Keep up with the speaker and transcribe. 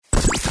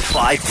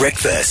5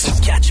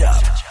 Breakfast. Catch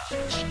up.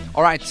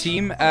 All right,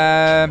 team.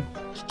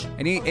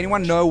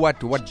 Anyone know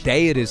what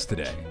day it is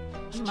today?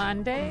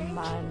 Monday.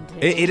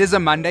 It is a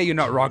Monday. You're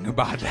not wrong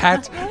about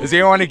that. Does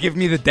anyone want to give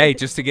me the date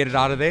just to get it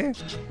out of there?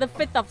 The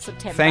 5th of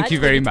September. Thank you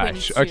very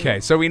much. 2022. Okay,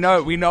 so we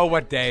know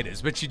what day it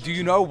is, but do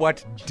you know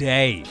what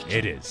day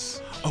it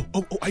is?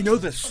 Oh, I know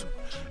this.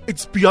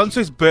 It's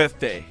Beyonce's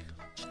birthday.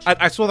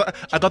 I saw that.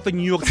 I got the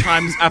New York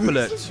Times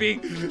appellate. Wasn't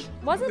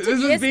it This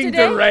yesterday? is being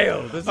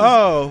derailed.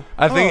 I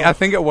I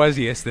think it was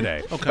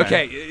yesterday.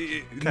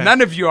 Okay.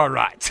 None of you are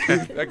right.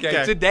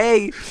 Okay.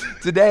 Today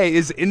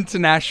is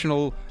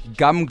International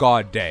Gum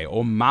Guard Day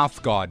or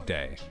Mouthguard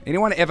Day.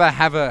 Anyone ever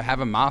have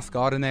a mouth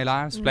guard in their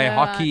lives? Play No,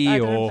 hockey I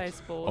don't or play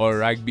sports. or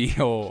rugby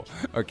or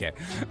okay.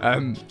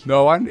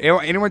 No one.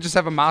 Anyone just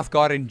have a mouth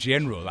guard in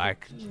general?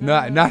 Like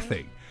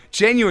nothing.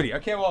 Genuinely.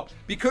 Okay. Well,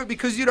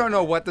 because you don't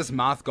know what this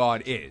mouth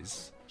guard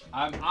is.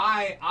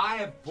 I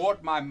have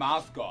bought my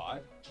mouth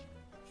guard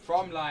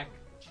from back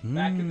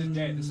in the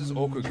day. This is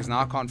awkward because now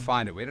I can't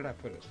find it. Where did I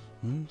put it?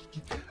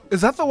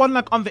 Is that the one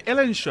on the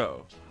Ellen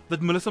show that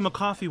Melissa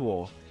McCarthy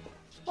wore?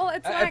 Well,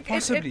 it's like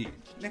Possibly.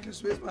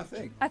 Nicholas, where's my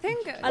thing? I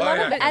think a lot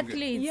of yeah.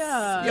 athletes.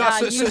 Yeah,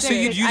 so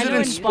you'd use I it know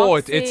in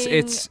sport. boxing,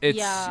 It's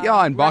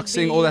in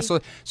boxing, all that rugby.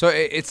 sort. So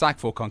it's like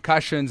for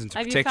concussions and to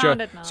Have you protect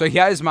found it now? So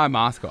here is my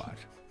mouth guard.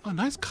 Oh,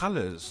 nice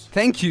colors.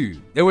 Thank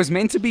you. It was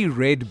meant to be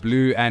red,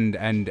 blue, and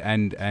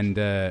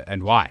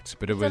white,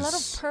 but it It's was a lot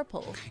of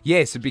purple.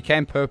 Yes, it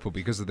became purple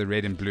because of the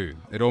red and blue.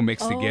 It all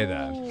mixed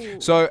together. Oh.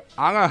 So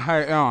I'm gonna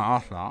hang on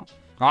after.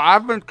 Now,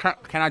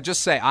 can I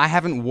just say I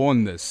haven't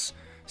worn this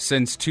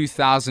since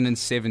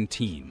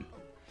 2017.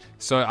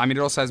 So I mean,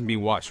 it also hasn't been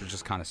washed, which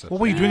is kind of so.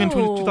 What were you doing in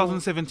Ew.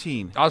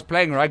 2017? I was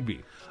playing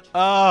rugby.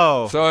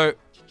 Oh. So,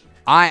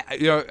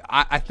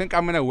 I think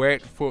I'm gonna wear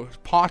it for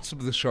parts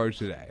of the show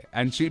today,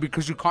 and see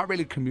because you can't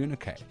really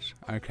communicate.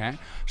 Okay,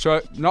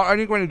 so not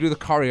only going to do the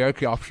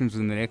karaoke options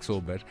in the next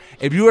little bit.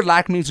 If you would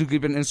like me to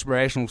give an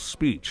inspirational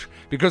speech,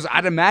 because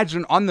I'd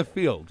imagine on the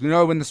field,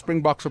 when the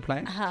Springboks are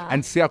playing,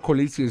 and Sia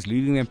Kolisi is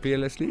leading them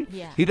fearlessly,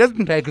 he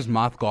doesn't take his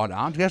mouth guard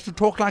out. He has to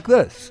talk like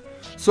this.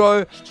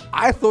 So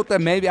I thought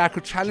that maybe I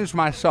could challenge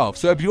myself.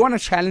 So if you want to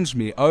challenge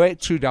me,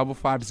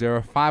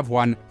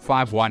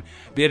 082-550-5151,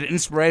 be it an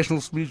inspirational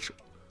speech.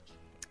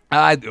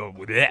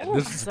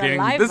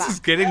 This is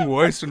getting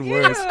worse and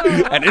worse.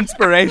 An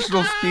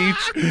inspirational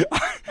speech.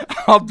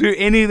 I'll do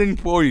anything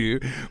for you.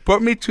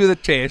 Put me to the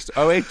test.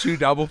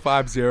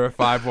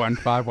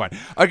 082-550-5151.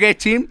 Okay,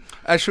 team.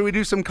 Should we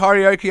do some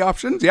karaoke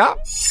options? Yeah.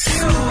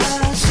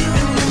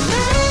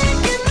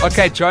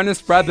 Okay,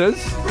 Jonas Brothers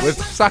with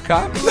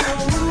Sucker.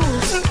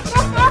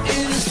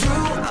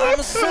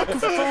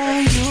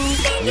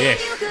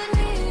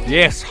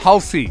 Yes,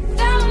 Halsey.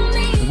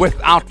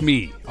 Without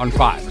Me on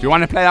 5. Do you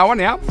want to play that one?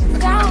 Yeah?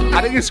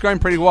 I think it's going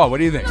pretty well. What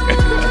do you think?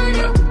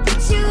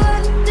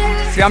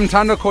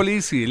 Siamtando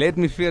Kolisi, Let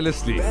Me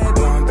Fearlessly.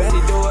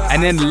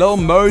 And then Lil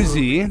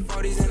Mosey,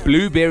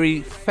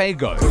 Blueberry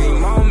Fago.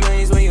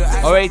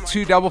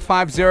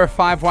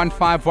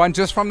 082-550-5151.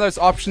 Just from those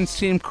options,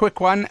 team,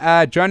 quick one.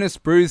 Jonas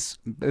Brothers,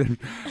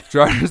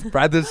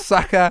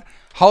 Sucker,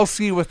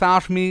 Halsey,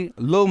 Without Me,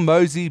 Lil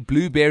Mosey,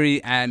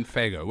 Blueberry, and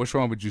Fago. Which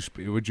one would you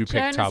pick,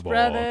 Jonas Tabo?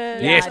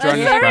 Brothers. Yes, Yeah,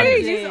 Jonas that's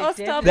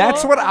Brothers.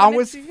 That's what I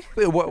was.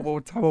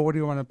 What Tabo? What do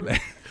you want to play?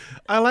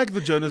 I like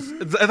the Jonas.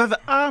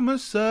 I'm a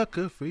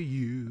sucker for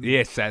you.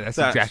 Yes, that's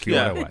exactly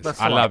what it was.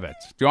 I the love one. it.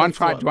 Do you want to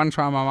try? That's Do you want to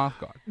try my mouth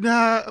guard?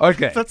 Nah.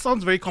 Okay. That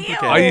sounds very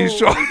complicated. Are you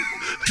sure?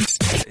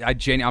 I'm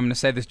going to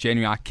say this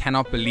genuinely. I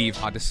cannot believe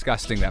how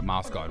disgusting that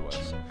mouth guard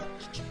was.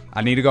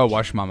 I need to go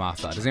wash my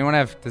mouth out. Does anyone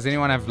have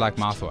like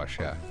mouthwash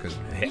here?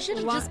 You should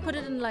have just put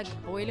it in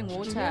boiling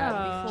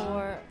water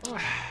before. Oh,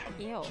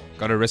 ew.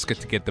 Got to risk it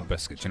to get the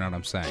biscuit. You know what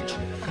I'm saying?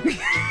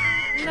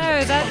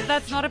 No,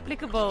 that's not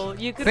applicable.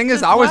 You could. Thing is,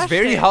 just I was wash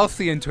very it.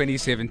 healthy in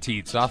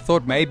 2017, so I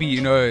thought maybe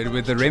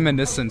with the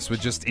reminiscence would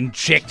just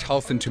inject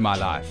health into my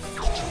life.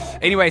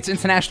 Anyway, it's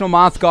International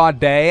Mouthguard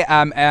Day,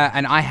 and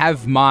I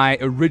have my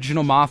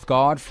original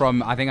mouthguard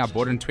from, I think I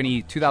bought it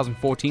in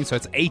 2014, so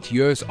it's 8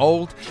 years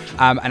old,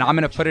 and I'm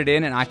going to put it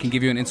in, and I can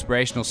give you an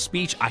inspirational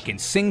speech. I can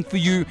sing for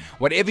you.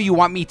 Whatever you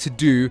want me to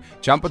do,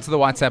 jump onto the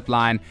WhatsApp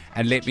line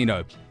and let me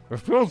know. It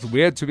feels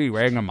weird to be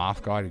wearing a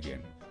mouthguard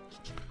again.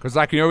 Because,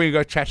 when you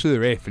go chat to the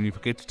ref and you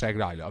forget to take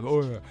it out, you're like,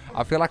 oh,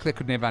 I feel like they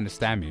could never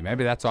understand me.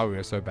 Maybe that's why we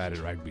were so bad at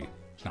rugby.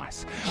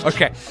 Nice.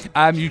 Okay.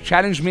 You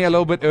challenged me a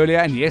little bit earlier,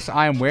 and yes,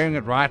 I am wearing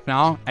it right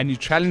now. And you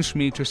challenged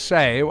me to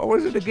say, what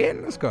was it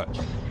again? Let's go.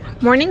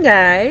 Morning,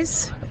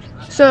 guys.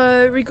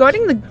 So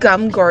regarding the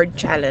gum guard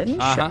challenge,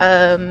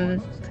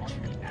 I'm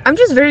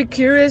just very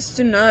curious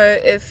to know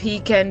if he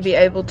can be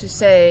able to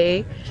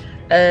say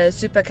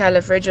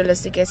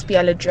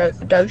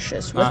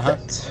supercalifragilisticexpialidocious with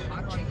it.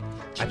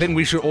 I think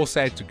we should all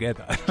say it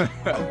together. Okay.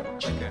 No,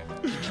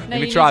 Let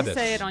me try need this. To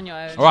say it on your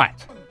own. All right.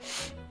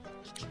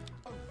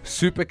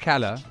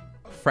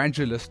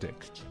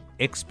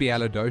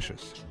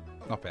 Supercalifragilisticexpialidocious.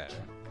 Not bad.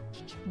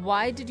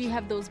 Why did you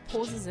have those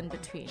pauses in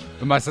between?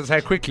 Must I say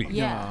it quickly?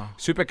 Yeah.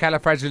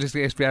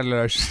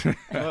 Supercalifragilisticexpialidocious.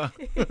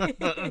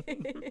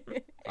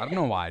 I don't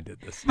know why I did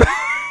this.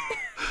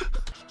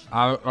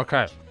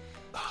 Okay.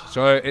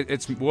 So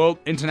it's World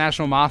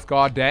International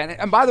Mouthguard Day.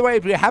 And by the way,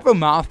 if you have a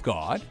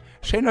mouthguard,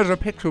 send us a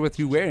picture with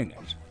you wearing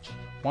it.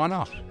 Why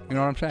not? You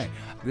know what I'm saying?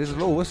 There's a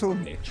little whistle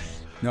in there.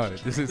 No,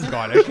 this is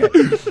God. Okay.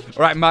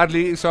 All right,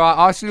 Mudley. So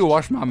I asked you to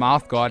wash my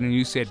mouthguard and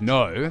you said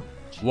no.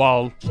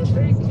 Well.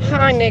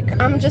 Hi, Nick.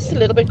 I'm just a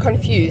little bit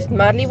confused.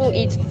 Mudley will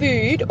eat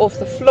food off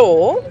the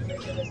floor,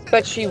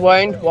 but she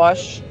won't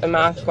wash a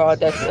mouthguard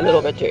that's a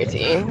little bit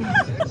dirty.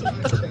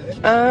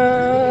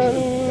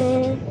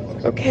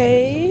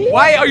 Okay.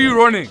 Why are you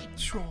running?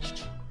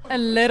 A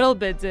little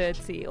bit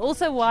dirty.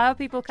 Also, why are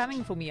people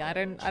coming for me? I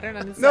don't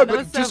understand. No,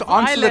 but just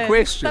answer the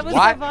question.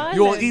 Why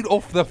you'll eat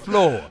off the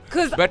floor?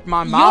 But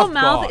my mouth your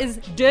mouth is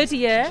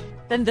dirtier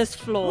than this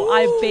floor.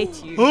 I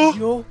bet you.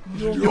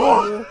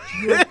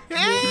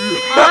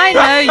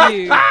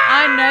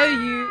 I know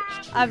you.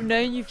 I've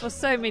known you for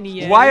so many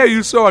years. Why are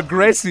you so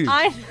aggressive?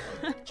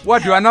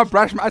 What, do I not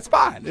brush my... It's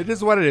fine. It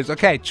is what it is.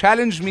 Okay,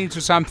 challenge me to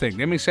something.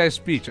 Let me say a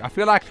speech. I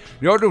feel like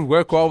you know what would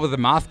work well with the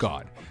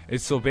mouthguard?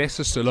 It's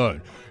Sylvester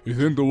Stallone. You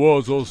think the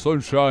world's all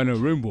sunshine and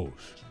rainbows?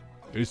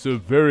 It's a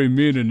very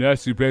mean and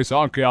nasty place. I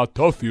don't care how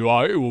tough you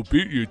are. It will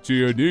beat you to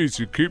your knees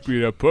to keep you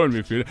in a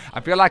permanent feeling.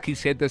 I feel like he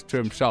said this to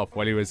himself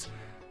while he was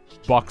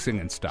boxing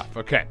and stuff.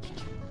 Okay,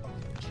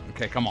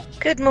 come on.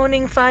 Good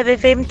morning,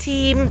 5FM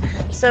team.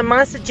 So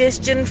my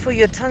suggestion for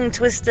your tongue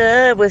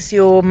twister with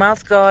your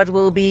mouthguard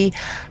will be,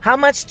 how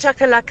much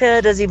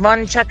chakalaka does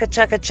Yvonne chaka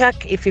chaka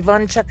chuck if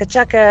Yvonne chaka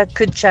chaka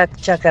could chuck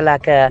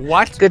chakalaka?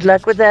 What? Good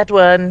luck with that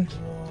one.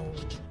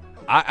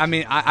 I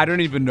mean, I don't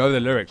even know the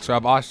lyrics, so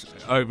I've asked...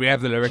 Oh, we have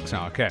the lyrics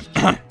now, okay.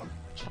 I've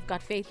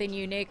got faith in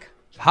you, Nick.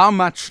 How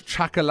much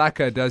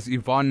chakalaka does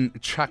Yvonne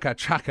chaka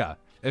chaka?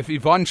 If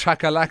Yvonne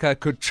chakalaka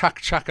could chuck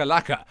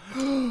chakalaka.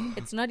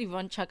 It's not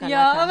Yvonne chakalaka.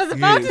 Yeah, I was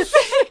about to say.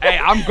 Hey,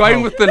 I'm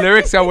going with the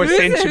lyrics that were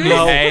sent to me,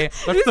 hey.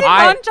 Who's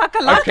Yvonne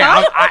chakalaka? Okay,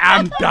 I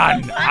am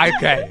done.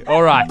 Okay,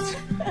 all right.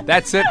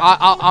 That's it.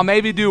 I'll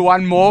maybe do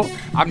one more.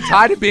 I'm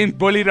tired of being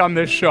bullied on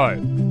this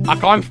show. I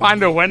can't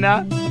find a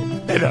winner.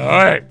 It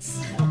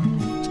hurts.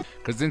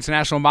 Because it's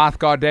International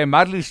Mouthguard Day.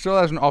 Mudley still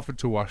hasn't offered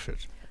to wash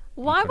it.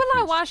 Why will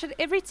I wash it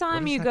every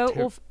time you go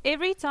off?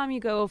 Every time you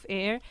go off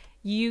air,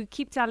 you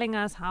keep telling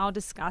us how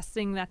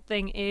disgusting that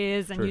thing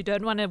is, and you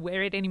don't want to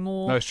wear it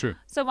anymore. No, it's true.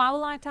 So why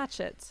will I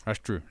touch it? That's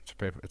true.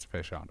 It's a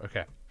fair shout.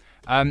 Okay.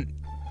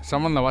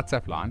 Someone on the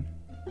WhatsApp line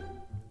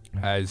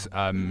has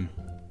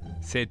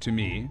said to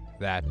me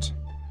that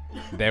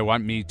they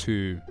want me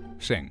to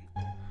sing.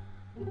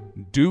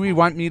 Do we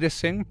want me to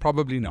sing?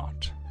 Probably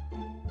not.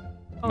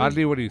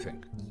 Mudley, what do you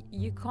think?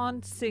 You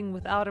can't sing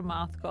without a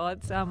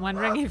mouthguard, so I'm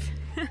wondering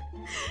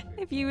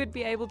if you would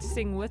be able to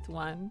sing with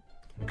one.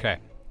 Okay.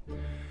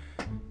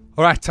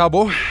 All right,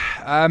 Tabo.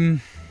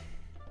 I'm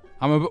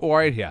a bit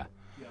worried here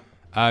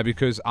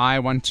because I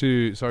want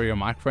to... Sorry, your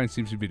microphone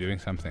seems to be doing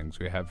some things.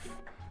 We have...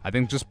 I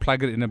think just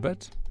plug it in a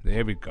bit.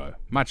 There we go.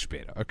 Much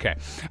better. Okay.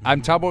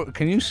 Tabo,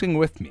 can you sing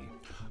with me?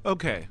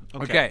 Okay.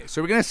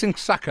 So we're going to sing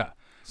Sucker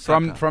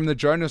from the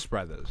Jonas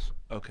Brothers.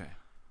 Okay.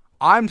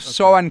 I'm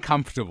so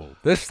uncomfortable.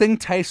 This thing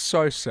tastes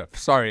so stiff.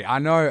 Sorry, I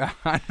know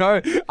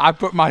I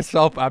put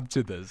myself up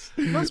to this,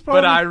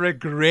 but I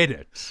regret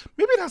it.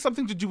 Maybe it has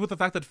something to do with the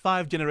fact that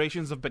 5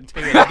 generations have been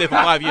taken out there for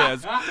 5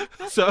 years.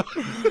 So,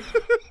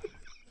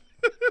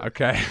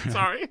 okay.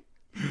 Sorry.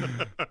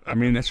 I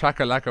mean, the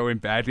chakalaka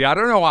went badly. I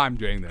don't know why I'm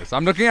doing this.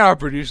 I'm looking at our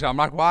producer. I'm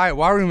like, why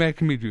are we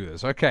making me do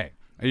this? Okay.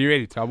 Are you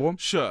ready, Tabo?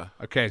 Sure.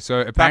 Okay, so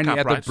apparently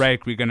at the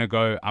break, we're going to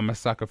go, I'm a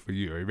sucker for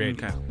you. Are you ready?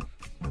 Okay.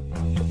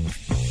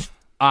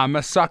 I'm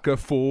a sucker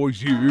for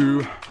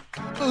you.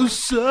 A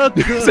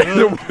sucker. Say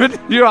the word,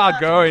 you are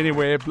go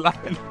anywhere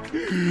blind.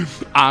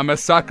 I'm a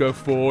sucker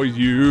for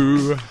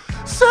you.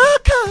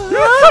 Sucker.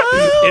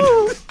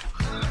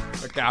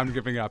 Okay, I'm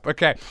giving up.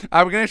 Okay,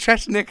 we're going to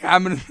trash Nick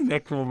Hammond in the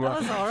next one.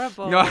 That was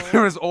horrible. No, it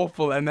was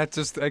awful, and that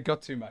just it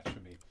got too much for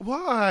me.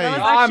 Why? That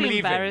was I'm actually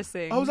leaving.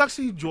 embarrassing. I was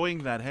actually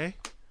enjoying that, hey?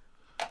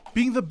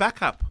 Being the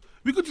backup.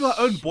 We could do our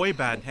own boy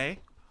band, hey?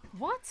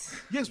 What?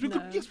 Yes, we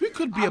could. Yes, we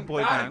could be a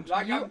boy band.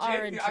 Like, You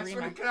are a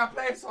dreamer. Can I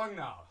play a song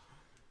now?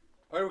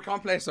 Oh, we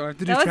can't play a song. I have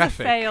to do That was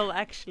traffic. a fail,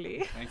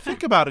 actually.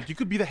 Think about it. You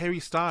could be the Harry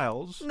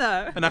Styles.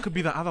 No. And I could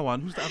be the other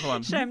one. Who's the other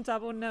one? Shame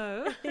double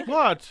no.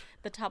 What?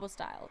 The Tabo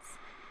Styles.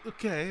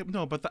 Okay,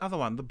 no, but the other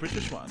one, the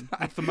British one,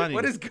 with the money.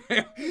 What is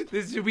going on?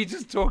 This should be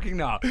just talking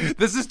now.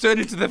 This has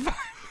turned into the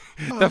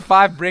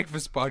 5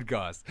 Breakfast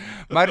podcast.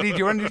 Mudley, do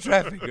you want to do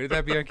traffic? Would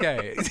that be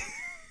okay?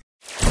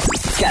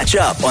 Catch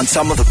up on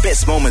some of the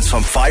best moments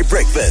from 5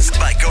 Breakfast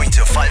by going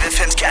to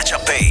 5FM's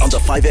catch-up page on the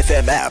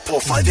 5FM app or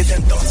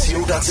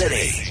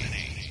 5FM.co.za.